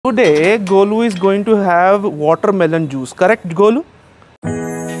Today, Golu is going to have watermelon juice. Correct, Golu?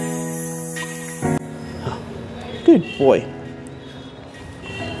 Good boy.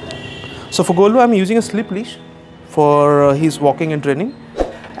 So for Golu, I'm using a slip leash for his walking and training.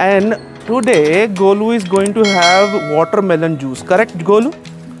 And today, Golu is going to have watermelon juice. Correct, Golu?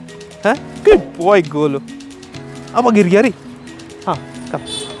 Huh? Good boy, Golu. Abba gir gaya re. Haan, come.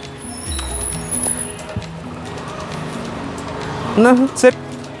 No, sit.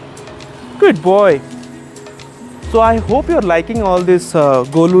 Good boy. So I hope you're liking all this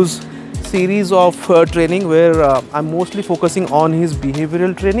Golu's series of training where I'm mostly focusing on his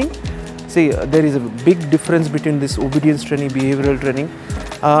behavioral training. See, there is a big difference between this obedience training, behavioral training.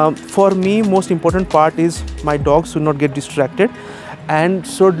 For me, most important part is my dog should not get distracted and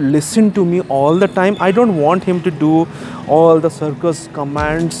should listen to me all the time. I don't want him to do all the circus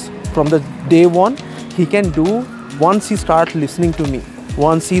commands from the day one. He can do once he starts listening to me,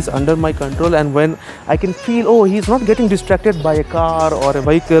 once he's under my control, and when I can feel, oh, he's not getting distracted by a car or a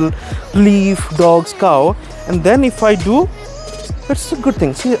vehicle, leaf, dogs, cow, and then if I do, it's a good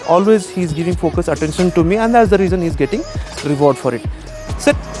thing. See, always he's giving focus attention to me, and that's the reason he's getting reward for it.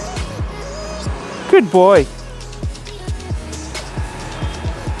 Sit. Good boy.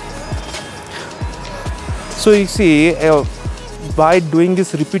 So you see, by doing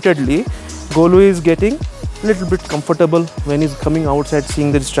this repeatedly, Golu is getting a little bit comfortable when he's coming outside,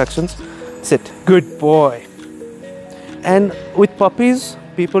 seeing the distractions. Sit. Good boy. And with puppies,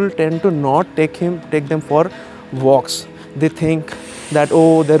 people tend to not take them for walks. They think that,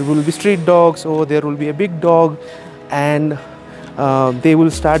 oh, there will be street dogs, oh, there will be a big dog, and they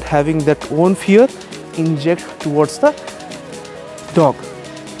will start having that own fear inject towards the dog.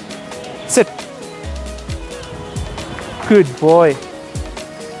 Sit. Good boy.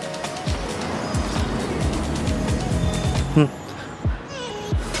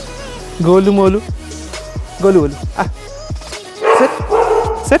 Golu molu. Golu molu. Ah. Sit.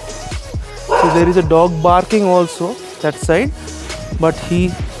 Sit. So there is a dog barking also that side, but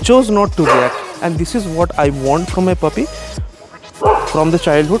he chose not to react. And this is what I want from a puppy. From the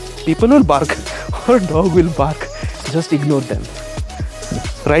childhood, people will bark or dog will bark. Just ignore them.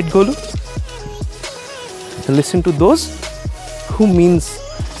 Right, Golu? Listen to those who means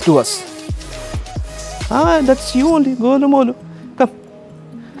to us. Ah, that's you only, Golu molu. Come.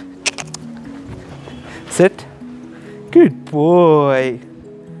 Sit. Good boy.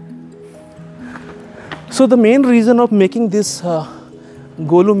 So the main reason of making this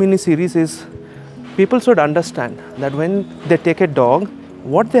Golu mini series is people should understand that when they take a dog,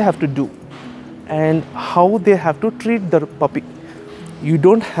 what they have to do and how they have to treat the puppy. You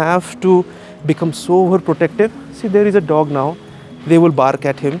don't have to become so overprotective. See, there is a dog now. They will bark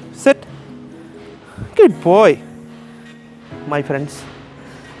at him. Sit. Good boy. My friends.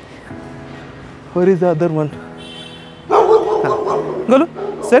 Where is the other one? Golu,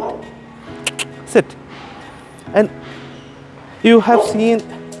 sit. Sit. And you have seen,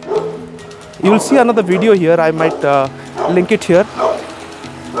 you will see another video here. I might link it here.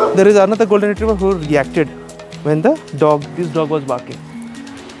 There is another golden retriever who reacted when this dog was barking.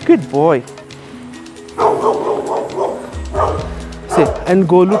 Good boy. See, and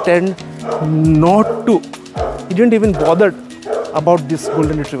Golu tend not to. He didn't even bother about this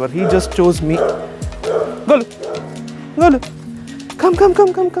golden retriever. He just chose me. Golu, Golu,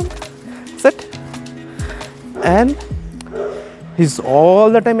 come. Sit. And he's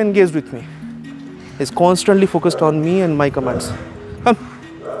all the time engaged with me. He's constantly focused on me and my commands. Come.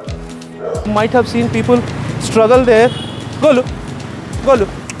 You might have seen people struggle there. Golu.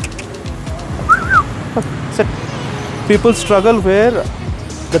 Sit. People struggle where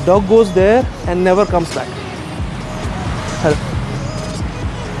the dog goes there and never comes back.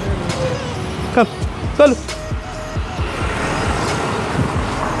 Come. Golu.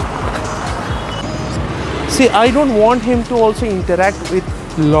 See, I don't want him to also interact with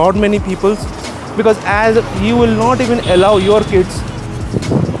lot many people, because as you will not even allow your kids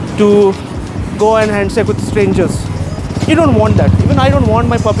to go and handshake with strangers. You don't want that. Even I don't want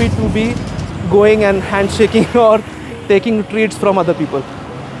my puppy to be going and handshaking or taking treats from other people.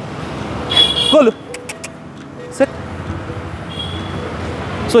 Golu, sit.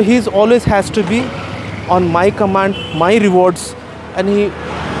 So he always has to be on my command, my rewards, and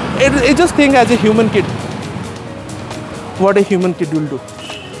it just think as a human kid. What a human kid will do.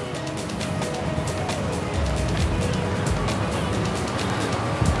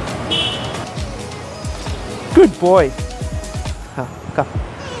 Good boy. Come.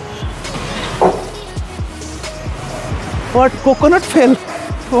 What? Coconut fell.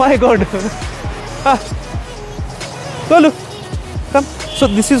 My God. Golu, come. So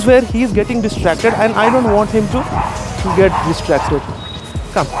this is where he is getting distracted, and I don't want him to get distracted.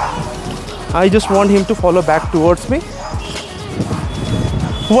 Come. I just want him to follow back towards me.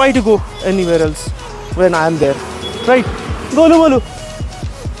 Why to go anywhere else when I am there? Right? Golu, Golu.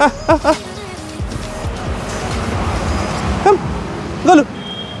 Come. Golu.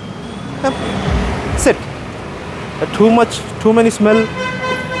 Come. Sit. Too many smell,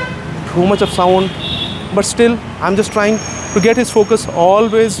 too much of sound, but still I'm just trying to get his focus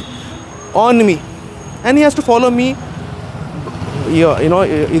always on me, and he has to follow me. Yeah, you know,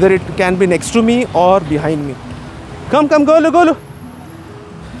 either it can be next to me or behind me. Come, Golu, Golu.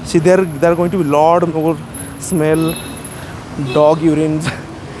 See, there are going to be a lot more smell, dog urines.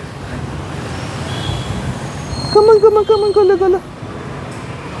 Come on, Golu, Golu.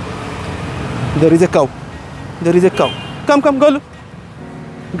 There is a cow. Come, Golu.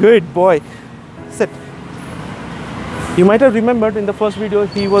 Good boy. Sit. You might have remembered in the first video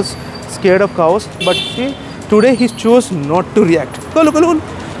he was scared of cows, but see, today he chose not to react. Golu.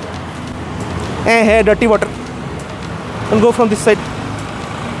 Hey, dirty water. And go from this side.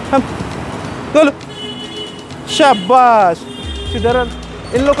 Come. Golu. Shabash. See, there are,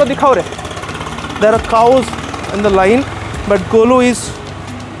 in loco dikhao re. There are cows in the line, but Golu is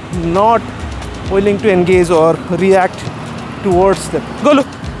not willing to engage or react towards them. Golu,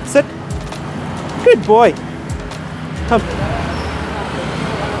 sit. Good boy. Come.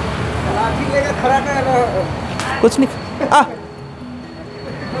 कुछ नहीं. Ah.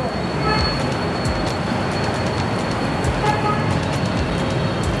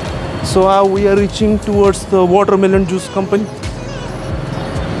 So we are reaching towards the watermelon juice company.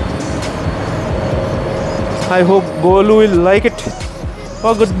 I hope Golu will like it.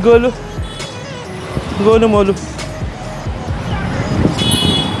 Oh, good Golu. Golu Molu.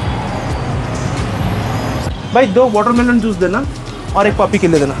 भाई 2 watermelon juice देना और एक puppy के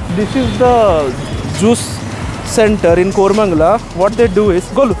लिए देना. This is the juice center in Koramangala. What they do is,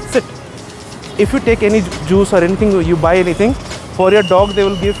 Golu, sit. If you take any juice or anything, you buy anything, for your dog they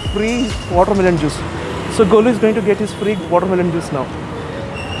will give free watermelon juice. So Golu is going to get his free watermelon juice now.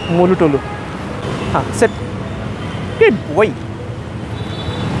 Molu Tolu. Sit. Good boy.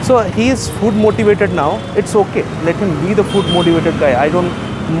 So he is food motivated now. It's okay. Let him be the food motivated guy. I don't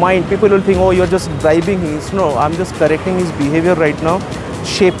mind. People will think, oh, you're just bribing him. No, I'm just correcting his behavior right now,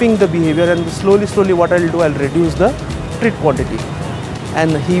 shaping the behavior, and slowly what I'll do, I'll reduce the treat quantity,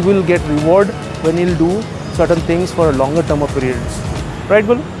 and he will get reward when he'll do certain things for a longer term of periods. Right,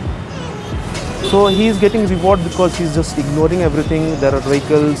 Golu? So he is getting reward because he's just ignoring everything. There are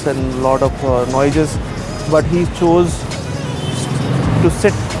vehicles and a lot of noises, but he chose to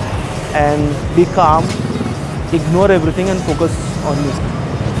sit and be calm, ignore everything and focus on his.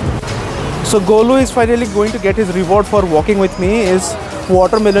 So Golu is finally going to get his reward for walking with me is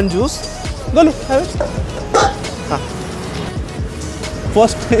watermelon juice. Golu, have it.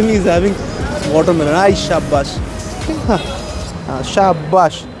 First time he is having watermelon. Ay, shabash.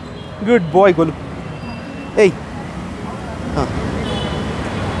 Shabash. Good boy, Golu. Hey.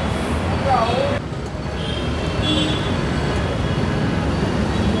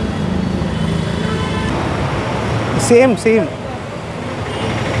 Same.